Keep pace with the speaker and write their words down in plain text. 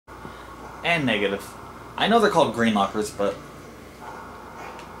and negative. I know they're called green lockers, but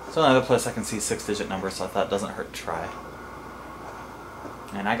it's the only other place I can see 6-digit numbers, so I thought it doesn't hurt to try.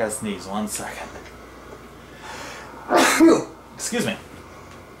 And I gotta sneeze 1 second. Excuse me.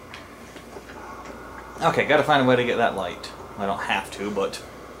 Okay, gotta find a way to get that light. I don't have to, but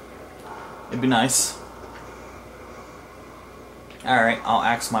it'd be nice. Alright, I'll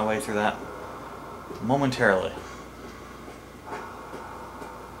axe my way through that momentarily.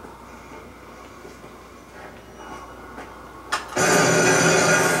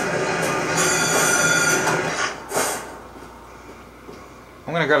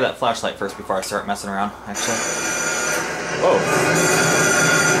 I'm gonna grab that flashlight first before I start messing around, actually. Whoa.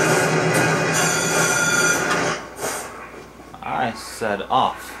 I said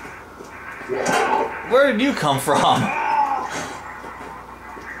off. Where did you come from?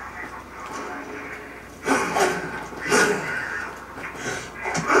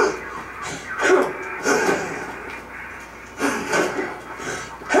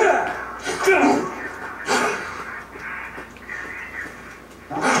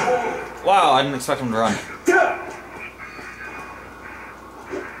 Wow, I didn't expect him to run.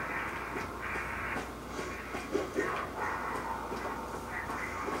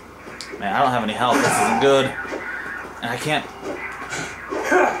 Man, I don't have any health. This isn't good. And I can't...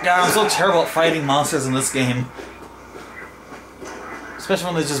 God, I'm so terrible at fighting monsters in this game. Especially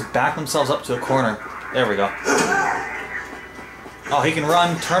when they just back themselves up to a corner. There we go. Oh, he can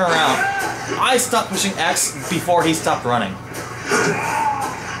run, turn around. I stopped pushing X before he stopped running.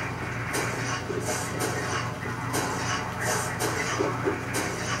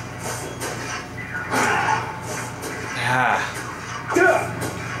 Ah.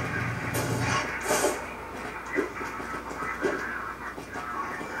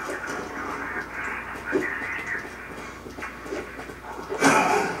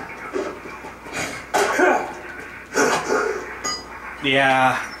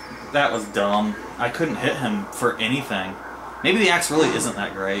 Yeah, that was dumb. I couldn't hit him for anything. Maybe the axe really isn't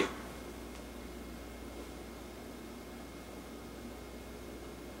that great.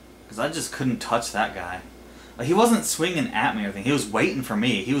 Because I just couldn't touch that guy. Like, he wasn't swinging at me or anything. He was waiting for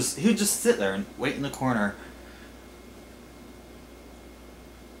me. He would just sit there and wait in the corner.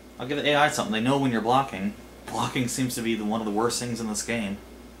 I'll give the AI something. They know when you're blocking. Blocking seems to be one of the worst things in this game.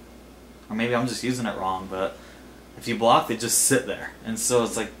 Or maybe I'm just using it wrong, but if you block, they just sit there. And so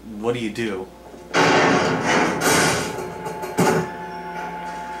it's like, what do you do?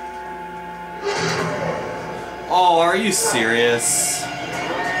 Oh, are you serious?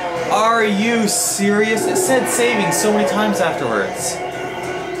 Are you serious? It said saving so many times afterwards.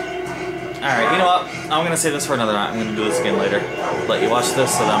 Alright, you know what? I'm gonna save this for another night. I'm gonna do this again later. Let you watch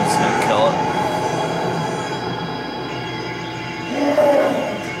this, so then I'm just gonna kill it.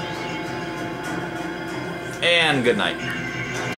 And good night.